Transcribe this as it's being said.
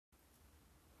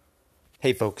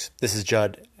Hey folks, this is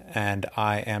Judd, and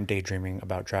I am daydreaming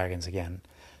about dragons again.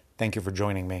 Thank you for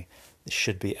joining me. This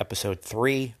should be episode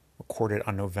 3, recorded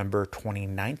on November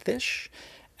 29th-ish,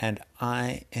 and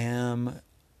I've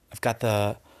got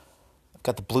the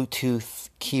Bluetooth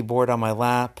keyboard on my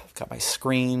lap. I've got my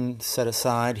screen set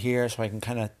aside here so I can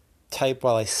kind of type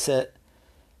while I sit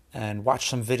and watch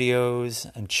some videos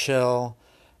and chill.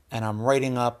 And I'm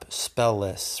writing up spell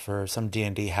lists for some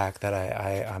D&D hack that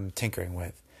I'm tinkering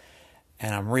with.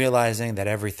 And I'm realizing that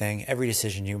every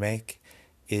decision you make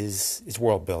is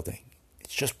world building.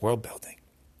 It's just world building.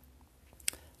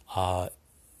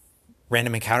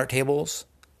 Random encounter tables,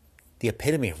 the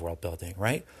epitome of world building,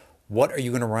 right? What are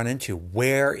you going to run into?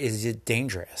 Where is it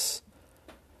dangerous?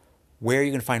 Where are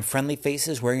you going to find friendly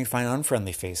faces? Where are you going to find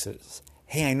unfriendly faces?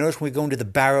 Hey, I noticed when we go into the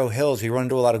Barrow Hills, we run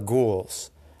into a lot of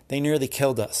ghouls. They nearly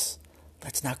killed us.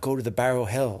 Let's not go to the Barrow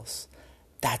Hills.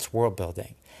 That's world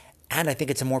building. And I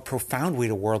think it's a more profound way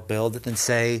to world build than,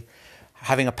 say,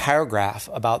 having a paragraph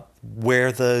about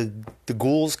where the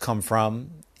ghouls come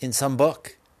from in some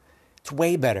book. It's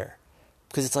way better.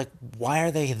 Because it's like, why are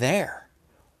they there?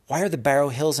 Why are the Barrow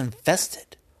Hills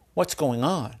infested? What's going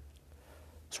on?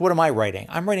 So what am I writing?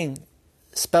 I'm writing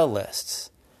spell lists.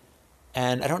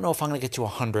 And I don't know if I'm going to get to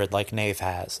 100 like Nave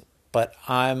has. But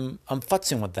I'm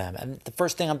futzing with them. And the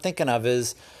first thing I'm thinking of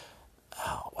is,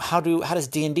 how does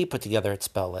D&D put together its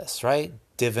spell lists, right?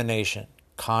 Divination,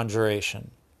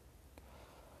 conjuration,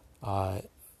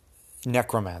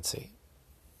 necromancy.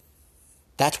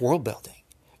 That's world building.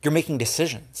 You're making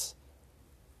decisions.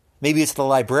 Maybe it's the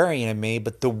librarian in me,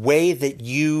 but the way that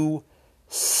you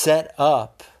set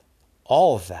up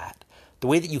all of that, the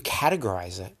way that you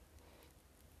categorize it,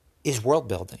 is world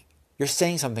building. You're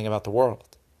saying something about the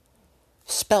world.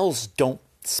 Spells don't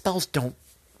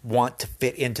want to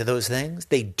fit into those things.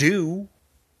 They do.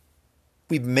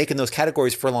 We've been making those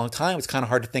categories for a long time. It's kind of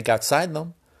hard to think outside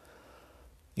them.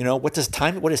 You know, what is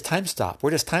time stop? Where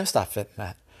does time stop fit in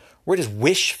that? Where does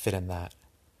wish fit in that?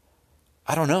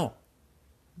 I don't know.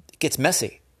 It gets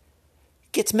messy.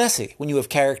 It gets messy when you have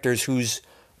characters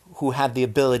who have the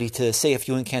ability to say a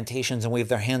few incantations and wave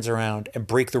their hands around and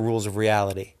break the rules of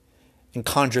reality and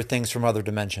conjure things from other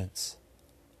dimensions.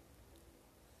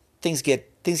 Things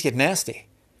get nasty.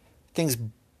 Things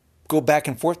go back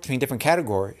and forth between different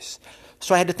categories.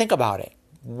 So I had to think about it.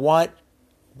 What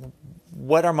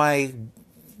are my,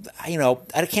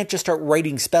 I can't just start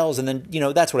writing spells and then,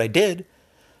 that's what I did.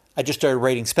 I just started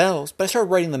writing spells, but I started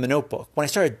writing them in a notebook. When I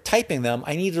started typing them,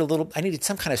 I needed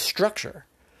some kind of structure.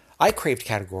 I craved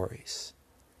categories,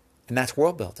 and that's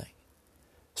world building.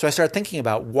 So I started thinking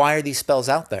about, why are these spells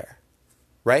out there,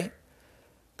 right?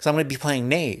 Because I'm going to be playing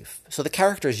Knave. So the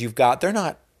characters you've got, they're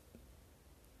not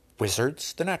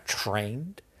wizards. They're not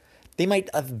trained. They might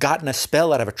have gotten a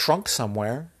spell out of a trunk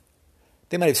somewhere.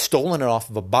 They might have stolen it off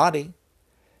of a body.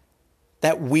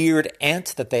 That weird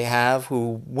aunt that they have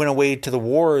who went away to the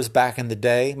wars back in the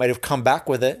day might have come back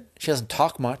with it. She doesn't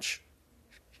talk much.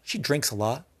 She drinks a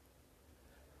lot.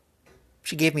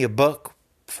 She gave me a book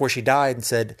before she died and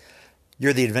said,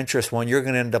 "You're the adventurous one. You're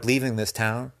going to end up leaving this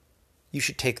town. You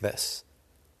should take this.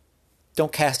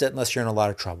 Don't cast it unless you're in a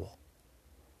lot of trouble."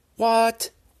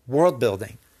 What? World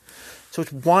building. So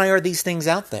why are these things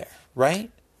out there,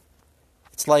 right?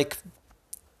 It's like,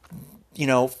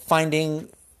 finding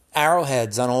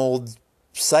arrowheads on old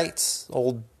sites,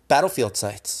 old battlefield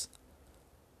sites.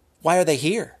 Why are they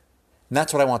here? And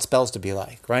that's what I want spells to be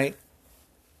like, right?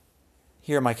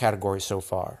 Here are my categories so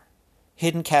far.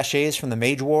 Hidden cachets from the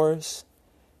Mage Wars,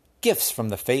 gifts from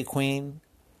the Fey Queen,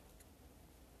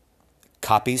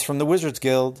 copies from the Wizards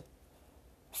Guild,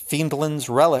 Fiendland's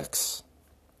Relics,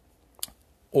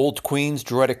 Old Queen's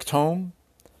Druidic Tome,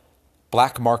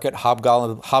 Black Market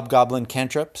Hobgoblin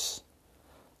Cantrips,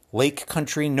 Lake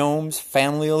Country Gnomes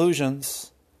Family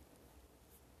Illusions,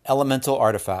 Elemental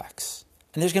Artifacts.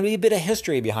 And there's going to be a bit of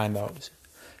history behind those.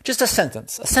 Just a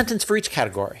sentence for each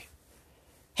category.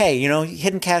 Hey,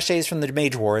 hidden cachets from the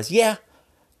Mage Wars. Yeah,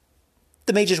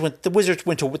 the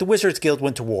Wizards Guild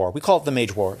went to war. We call it the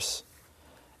Mage Wars.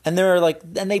 And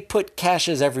they put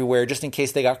caches everywhere just in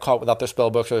case they got caught without their spell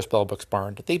books or their spell books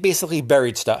burned. They basically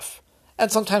buried stuff.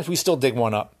 And sometimes we still dig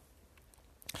one up.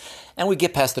 And we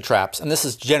get past the traps, and this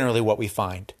is generally what we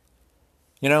find.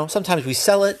 Sometimes we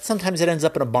sell it, sometimes it ends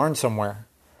up in a barn somewhere.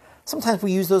 Sometimes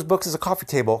we use those books as a coffee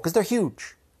table because they're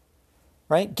huge.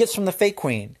 Right? Gifts from the Fey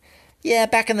Queen. Yeah,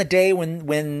 back in the day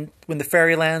when the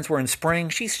fairylands were in spring,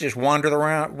 she used to just wander the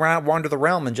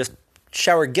realm and just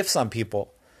shower gifts on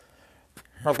people.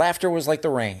 Her laughter was like the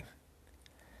rain.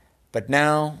 But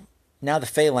now the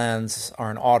Feylands are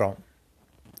in autumn.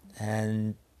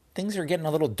 And things are getting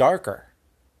a little darker.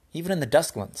 even in the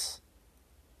Dusklands,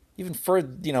 even for,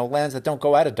 lands that don't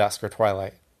go out of dusk or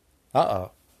twilight.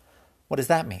 Uh-oh. What does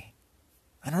that mean?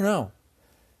 I don't know.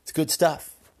 It's good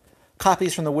stuff.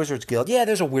 Copies from the Wizards Guild. Yeah,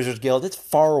 there's a Wizards Guild. It's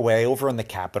far away over in the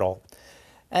capital.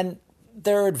 And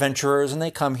they're adventurers, and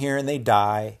they come here and they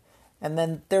die. And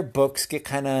then their books get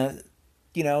kind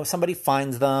of, somebody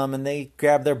finds them and they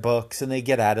grab their books and they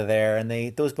get out of there. And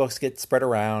those books get spread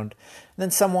around. And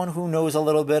then someone who knows a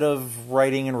little bit of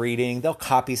writing and reading, they'll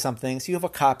copy something. So you have a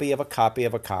copy of a copy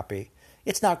of a copy.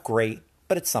 It's not great,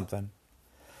 but it's something.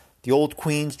 The Old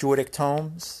Queen's Druidic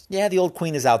Tomes. Yeah, the Old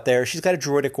Queen is out there. She's got a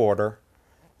Druidic order.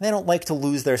 They don't like to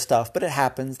lose their stuff, but it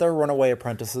happens. They're runaway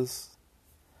apprentices.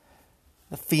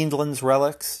 The Fiendlands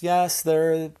relics. Yes,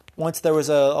 once there was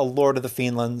a Lord of the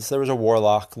Fiendlands. There was a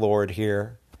Warlock Lord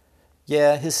here.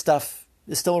 Yeah, his stuff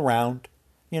is still around.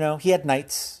 He had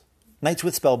knights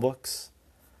with spellbooks,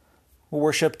 who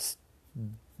worshipped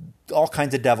all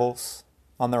kinds of devils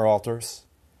on their altars.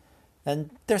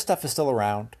 And their stuff is still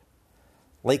around.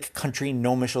 Lake Country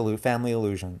Gnomish Family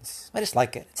Illusions. I just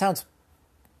like it. It sounds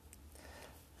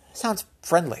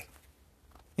friendly,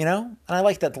 And I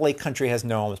like that the Lake Country has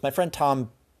gnomes. My friend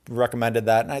Tom recommended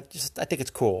that, and I think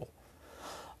it's cool.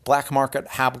 Black Market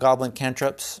Hobgoblin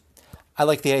Cantrips. I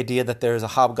like the idea that there's a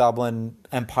Hobgoblin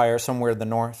empire somewhere in the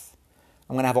north.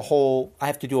 I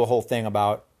have to do a whole thing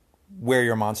about where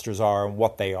your monsters are and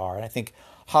what they are. And I think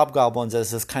Hobgoblins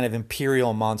as this kind of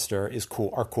imperial monster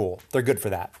are cool. They're good for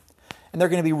that. And they're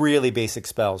going to be really basic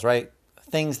spells, right?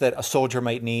 Things that a soldier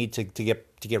might need to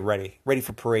get ready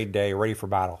for parade day, ready for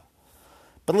battle.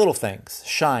 But little things: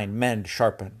 shine, mend,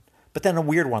 sharpen. But then a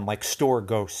weird one like store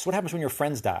ghosts. What happens when your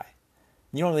friends die?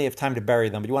 You don't really have time to bury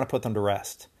them, but you want to put them to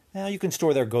rest. Now you can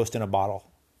store their ghost in a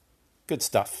bottle. Good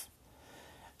stuff.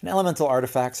 And elemental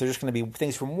artifacts are just going to be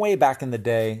things from way back in the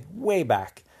day, way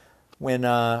back, when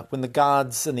the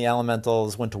gods and the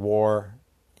elementals went to war.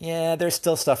 Yeah, there's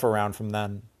still stuff around from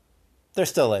then. There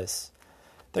still is.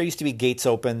 There used to be gates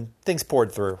open, things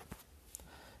poured through.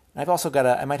 I've also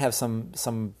I might have some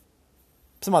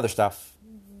other stuff,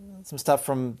 some stuff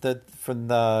from the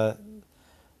a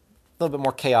little bit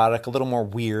more chaotic, a little more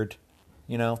weird,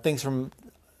 things from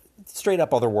straight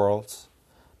up other worlds.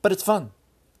 But it's fun.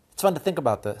 It's fun to think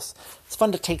about this. It's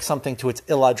fun to take something to its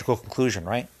illogical conclusion,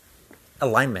 right?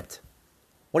 Alignment.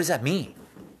 What does that mean?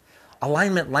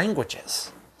 Alignment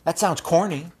languages. That sounds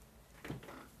corny.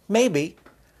 Maybe.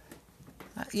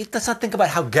 Let's not think about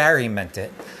how Gary meant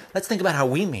it. Let's think about how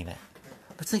we mean it.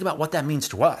 Let's think about what that means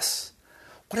to us.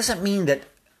 What does it mean that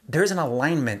there's an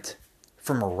alignment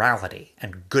for morality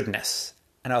and goodness,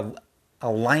 and a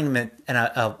alignment and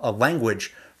a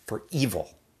language for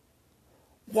evil?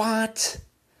 What?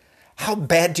 How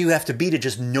bad do you have to be to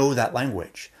just know that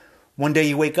language? One day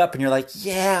you wake up and you're like,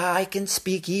 yeah, I can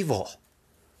speak evil.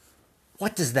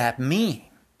 What does that mean?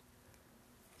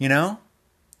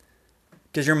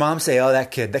 Does your mom say, oh,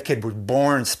 that kid was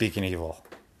born speaking evil?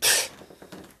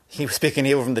 He was speaking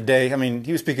evil from the day,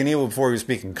 he was speaking evil before he was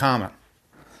speaking common.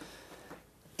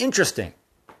 Interesting.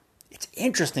 It's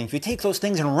interesting. If you take those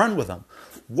things and run with them,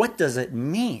 what does it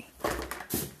mean?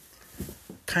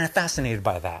 Kind of fascinated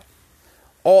by that.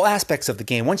 All aspects of the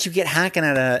game. Once you get hacking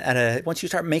once you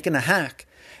start making a hack,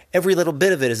 every little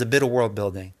bit of it is a bit of world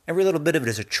building. Every little bit of it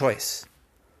is a choice.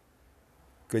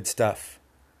 Good stuff.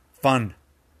 Fun.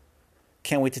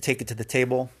 Can't wait to take it to the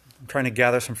table. I'm trying to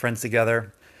gather some friends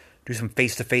together, do some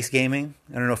face-to-face gaming.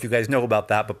 I don't know if you guys know about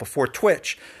that, but before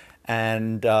Twitch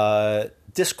and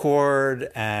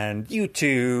Discord and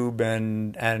YouTube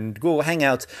and Google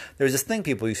Hangouts, there was this thing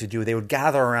people used to do. They would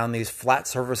gather around these flat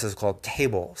surfaces called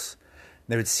tables.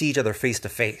 They would see each other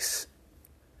face-to-face.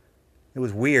 It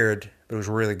was weird, but it was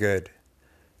really good.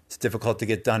 It's difficult to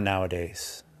get done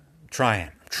nowadays. I'm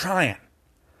trying.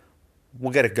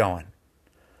 We'll get it going.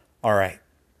 All right.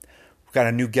 We've got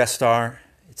a new guest star.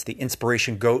 It's the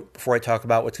Inspiration Goat. Before I talk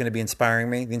about what's going to be inspiring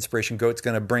me, the Inspiration Goat's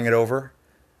going to bring it over.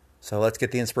 So let's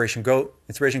get the Inspiration Goat.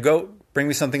 Inspiration Goat, bring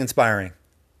me something inspiring.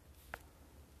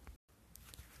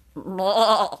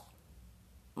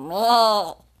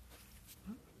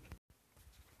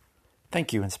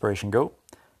 Thank you, Inspiration Goat.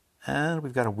 And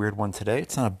we've got a weird one today.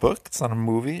 It's not a book. It's not a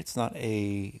movie. It's not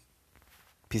a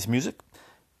piece of music.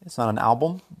 It's not an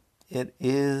album. It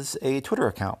is a Twitter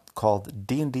account called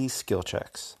D&D Skill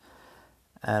Checks.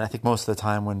 And I think most of the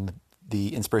time when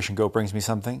the Inspiration Goat brings me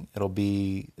something, it'll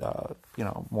be,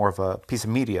 more of a piece of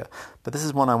media. But this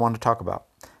is one I want to talk about.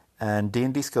 And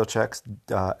D&D Skill Checks,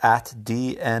 at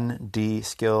DND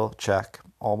Skill Check,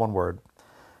 all one word,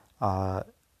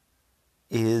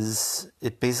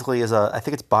 it basically is I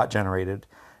think it's bot generated,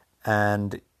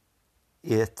 and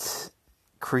it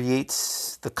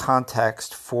creates the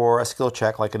context for a skill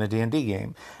check like in a D&D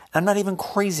game. I'm not even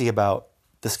crazy about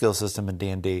the skill system in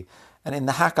D&D. And in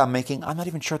the hack I'm making, I'm not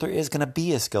even sure there is going to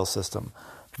be a skill system.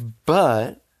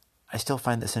 But I still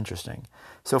find this interesting.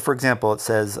 So, for example, it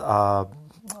says,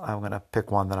 I'm going to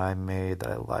pick one that I made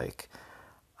that I like.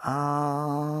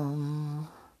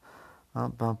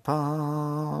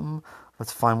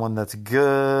 Let's find one that's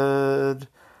good.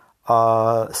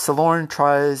 Salorn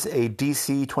tries a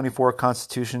DC 24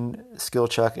 Constitution skill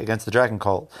check against the Dragon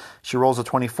Cult. She rolls a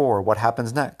 24. What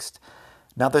happens next?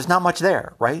 Now, there's not much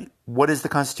there, right? What is the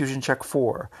Constitution check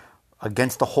for?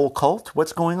 Against the whole cult?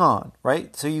 What's going on,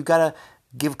 right? So you got to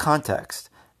give context.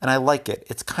 And I like it.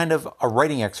 It's kind of a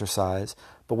writing exercise,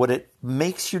 but what it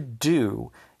makes you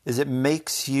do is it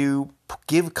makes you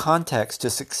give context to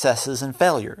successes and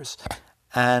failures.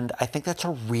 And I think that's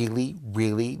a really,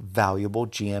 really valuable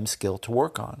GM skill to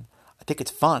work on. I think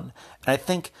it's fun. And I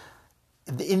think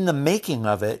in the making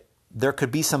of it, there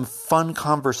could be some fun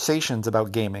conversations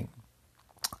about gaming.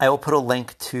 I will put a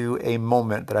link to a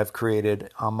moment that I've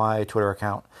created on my Twitter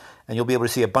account. And you'll be able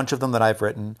to see a bunch of them that I've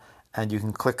written. And you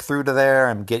can click through to there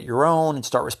and get your own and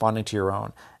start responding to your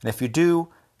own. And if you do,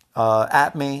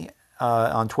 at me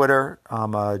on Twitter,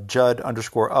 I'm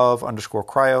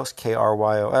Judd_of_Cryos,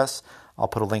 Kryos. I'll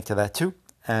put a link to that too.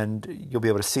 And you'll be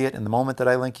able to see it in the moment that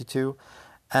I link you to.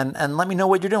 And let me know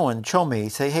what you're doing. Show me.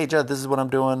 Say, hey, Judd, this is what I'm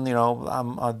doing. You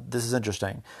know, this is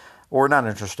interesting. Or not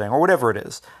interesting. Or whatever it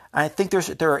is. And I think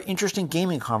there are interesting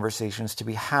gaming conversations to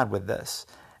be had with this.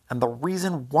 And the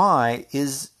reason why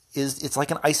is it's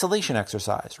like an isolation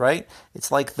exercise, right? It's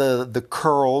like the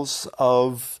curls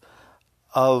of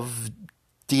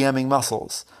DMing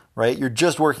muscles, right? You're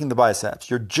just working the biceps.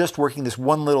 You're just working this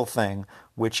one little thing,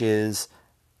 which is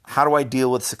how do I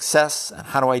deal with success and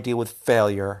how do I deal with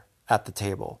failure at the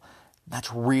table?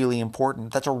 That's really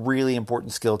important. That's a really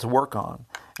important skill to work on.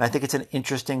 And I think it's an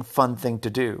interesting, fun thing to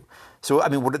do. So, I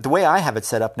mean, the way I have it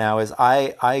set up now is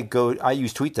I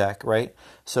use TweetDeck, right?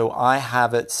 So I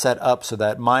have it set up so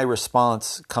that my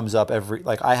response comes up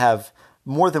I have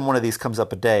more than one of these comes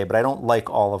up a day, but I don't like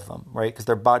all of them, right? Because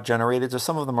they're bot generated. So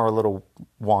some of them are a little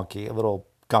wonky, a little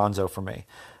gonzo for me.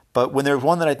 But when there's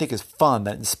one that I think is fun,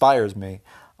 that inspires me,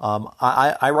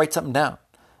 I write something down.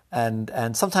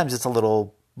 And sometimes it's a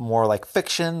little more like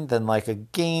fiction than like a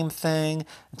game thing.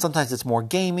 And sometimes it's more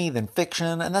gamey than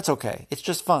fiction, and that's okay. It's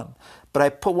just fun. But I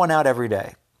put one out every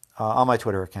day on my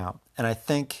Twitter account, and I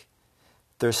think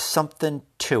there's something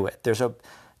to it. There's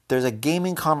a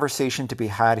gaming conversation to be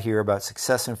had here about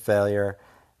success and failure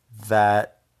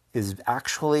that is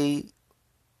actually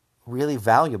really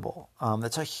valuable.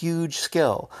 That's a huge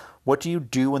skill. What do you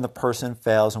do when the person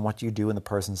fails and what do you do when the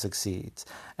person succeeds?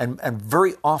 And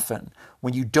very often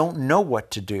when you don't know what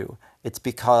to do, it's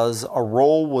because a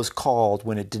roll was called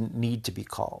when it didn't need to be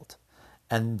called.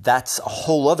 And that's a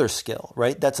whole other skill,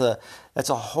 right? That's a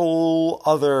whole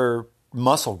other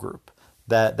muscle group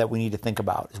that we need to think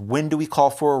about. Is when do we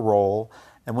call for a roll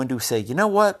and when do we say, you know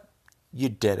what, you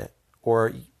did it?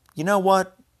 Or, you know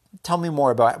what, tell me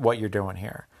more about what you're doing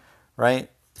here,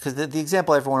 right? Because the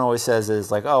example everyone always says is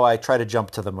like, oh, I try to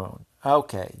jump to the moon.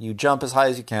 Okay, you jump as high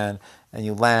as you can and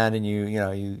you land and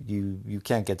you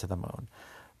can't get to the moon.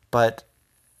 But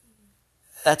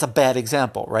that's a bad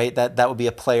example, right? That would be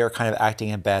a player kind of acting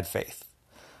in bad faith.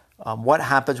 What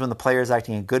happens when the player is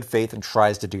acting in good faith and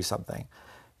tries to do something?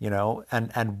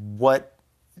 And what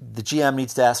the GM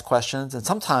needs to ask questions. And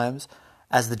sometimes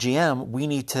as the GM, we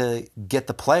need to get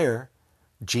the player,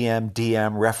 GM,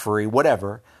 DM, referee,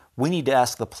 whatever, we need to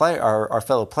ask the player, our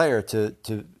fellow player,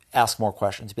 to ask more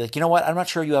questions. Be like, you know what? I'm not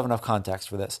sure you have enough context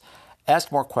for this.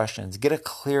 Ask more questions. Get a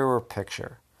clearer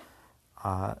picture.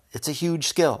 It's a huge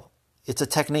skill. It's a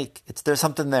technique. There's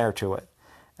something there to it.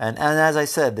 And as I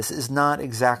said, this is not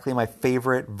exactly my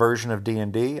favorite version of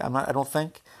D&D. I don't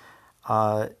think.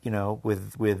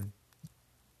 With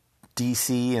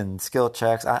DC and skill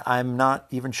checks, I'm not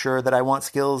even sure that I want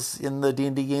skills in the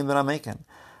D&D game that I'm making.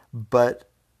 But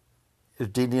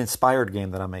D&D inspired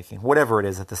game that I'm making, whatever it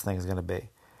is that this thing is going to be.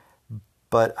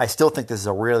 But I still think this is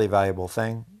a really valuable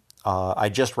thing. I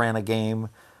just ran a game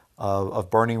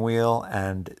of Burning Wheel,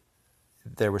 and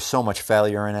there was so much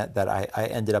failure in it that I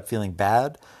ended up feeling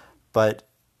bad. But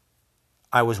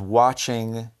I was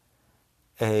watching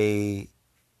a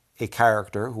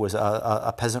character who was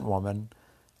a peasant woman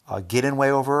get in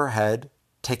way over her head,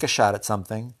 take a shot at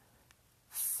something,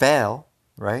 fail,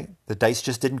 right? The dice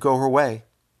just didn't go her way.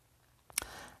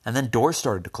 And then doors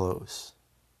started to close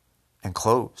and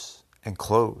close and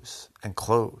close and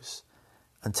close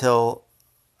until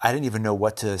I didn't even know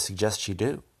what to suggest she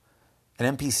do.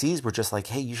 And NPCs were just like,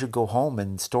 hey, you should go home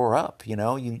and store up,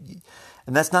 and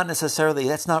that's not necessarily,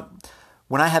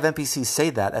 when I have NPCs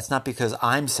say that, that's not because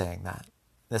I'm saying that.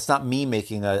 That's not me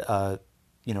making as a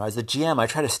GM, I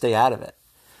try to stay out of it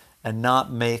and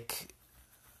not make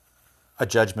a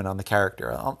judgment on the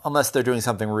character unless they're doing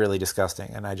something really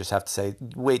disgusting. And I just have to say,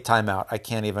 wait, time out. I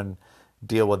can't even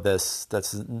deal with this.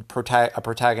 That's a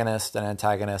protagonist and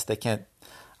antagonist. I'm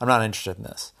not interested in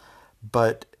this.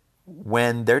 But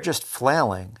when they're just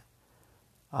flailing,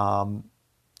 I'm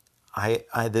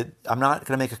not going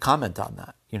to make a comment on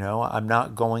that. I'm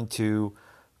not going to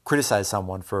criticize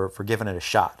someone for giving it a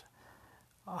shot.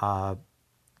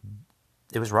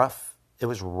 It was rough. It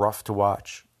was rough to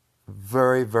watch.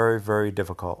 Very, very, very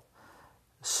difficult.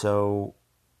 So,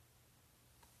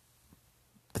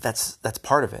 but that's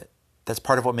part of it. That's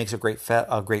part of what makes a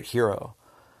great hero.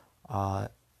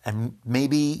 And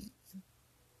maybe,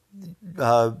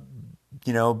 Bina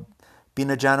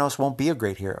Janos won't be a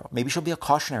great hero. Maybe she'll be a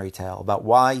cautionary tale about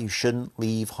why you shouldn't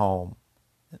leave home,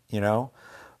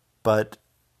 But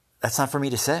that's not for me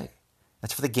to say.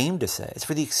 That's for the game to say. It's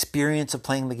for the experience of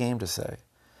playing the game to say.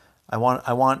 I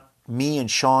want me and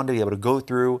Sean to be able to go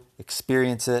through,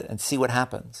 experience it, and see what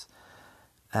happens.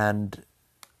 And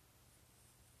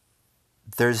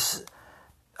there's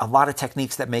a lot of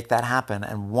techniques that make that happen.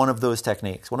 And one of those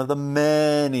techniques, one of the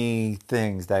many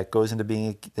things that goes into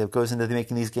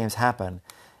making these games happen,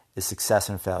 is success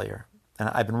and failure. And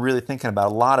I've been really thinking a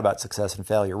lot about success and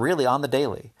failure, really on the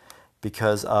daily,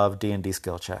 because of D&D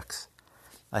skill checks.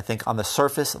 I think on the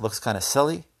surface it looks kind of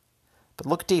silly, but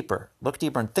look deeper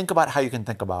and think about how you can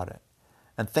think about it.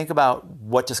 And think about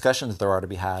what discussions there are to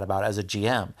be had about as a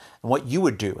GM and what you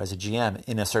would do as a GM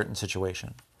in a certain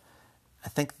situation. I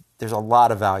think there's a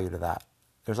lot of value to that.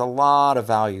 There's a lot of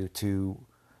value to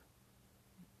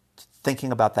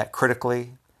thinking about that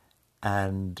critically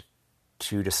and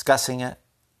to discussing it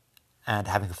and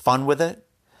having fun with it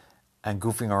and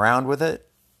goofing around with it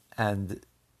and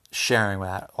sharing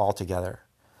that all together.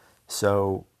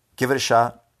 So give it a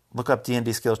shot. Look up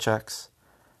D&D skill checks.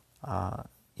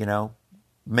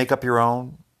 Make up your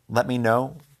own. Let me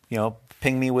know.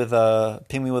 Ping me with a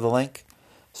link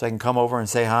so I can come over and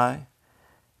say hi.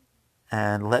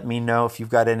 And let me know if you've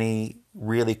got any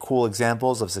really cool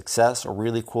examples of success or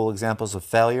really cool examples of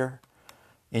failure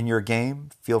in your game.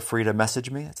 Feel free to message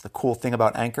me. It's the cool thing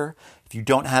about Anchor. If you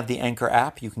don't have the Anchor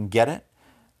app, you can get it.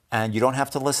 And you don't have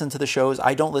to listen to the shows.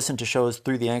 I don't listen to shows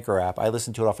through the Anchor app. I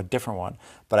listen to it off a different one.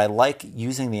 But I like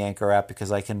using the Anchor app because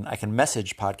I can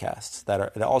message podcasts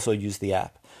that also use the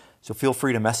app. So feel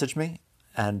free to message me,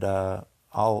 and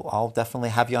I'll definitely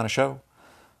have you on a show.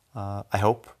 I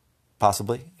hope,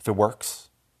 possibly, if it works.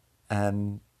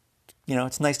 And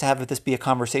it's nice to have this be a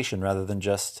conversation rather than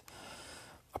just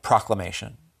a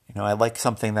proclamation. I like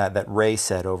something that Ray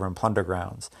said over in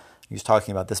Plundergrounds. He was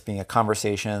talking about this being a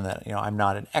conversation that, I'm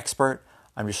not an expert.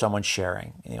 I'm just someone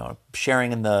sharing,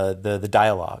 sharing in the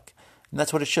dialogue. And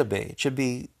that's what it should be. It should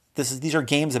be, these are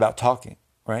games about talking,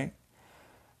 right?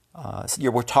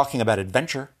 We're talking about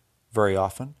adventure very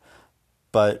often,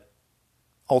 but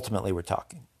ultimately we're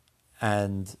talking.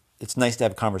 And it's nice to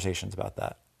have conversations about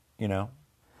that,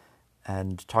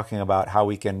 and talking about how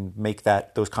we can make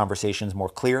those conversations more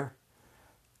clear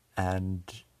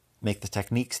and make the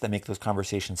techniques that make those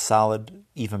conversations solid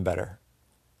even better.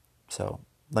 So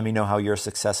let me know how your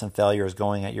success and failure is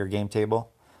going at your game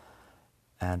table.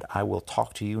 And I will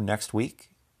talk to you next week,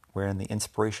 where in the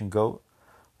Inspiration Goat,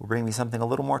 we'll bring me something a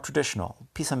little more traditional, a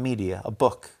piece of media, a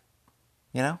book.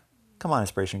 Come on,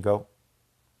 Inspiration Goat.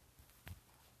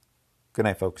 Good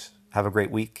night, folks. Have a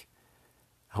great week.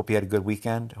 I hope you had a good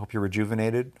weekend. I hope you're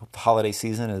rejuvenated. I hope the holiday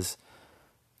season is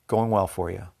going well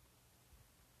for you.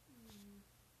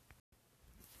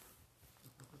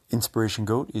 Inspiration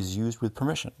Goat is used with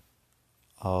permission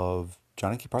of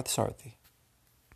Janaki Parthasarathi.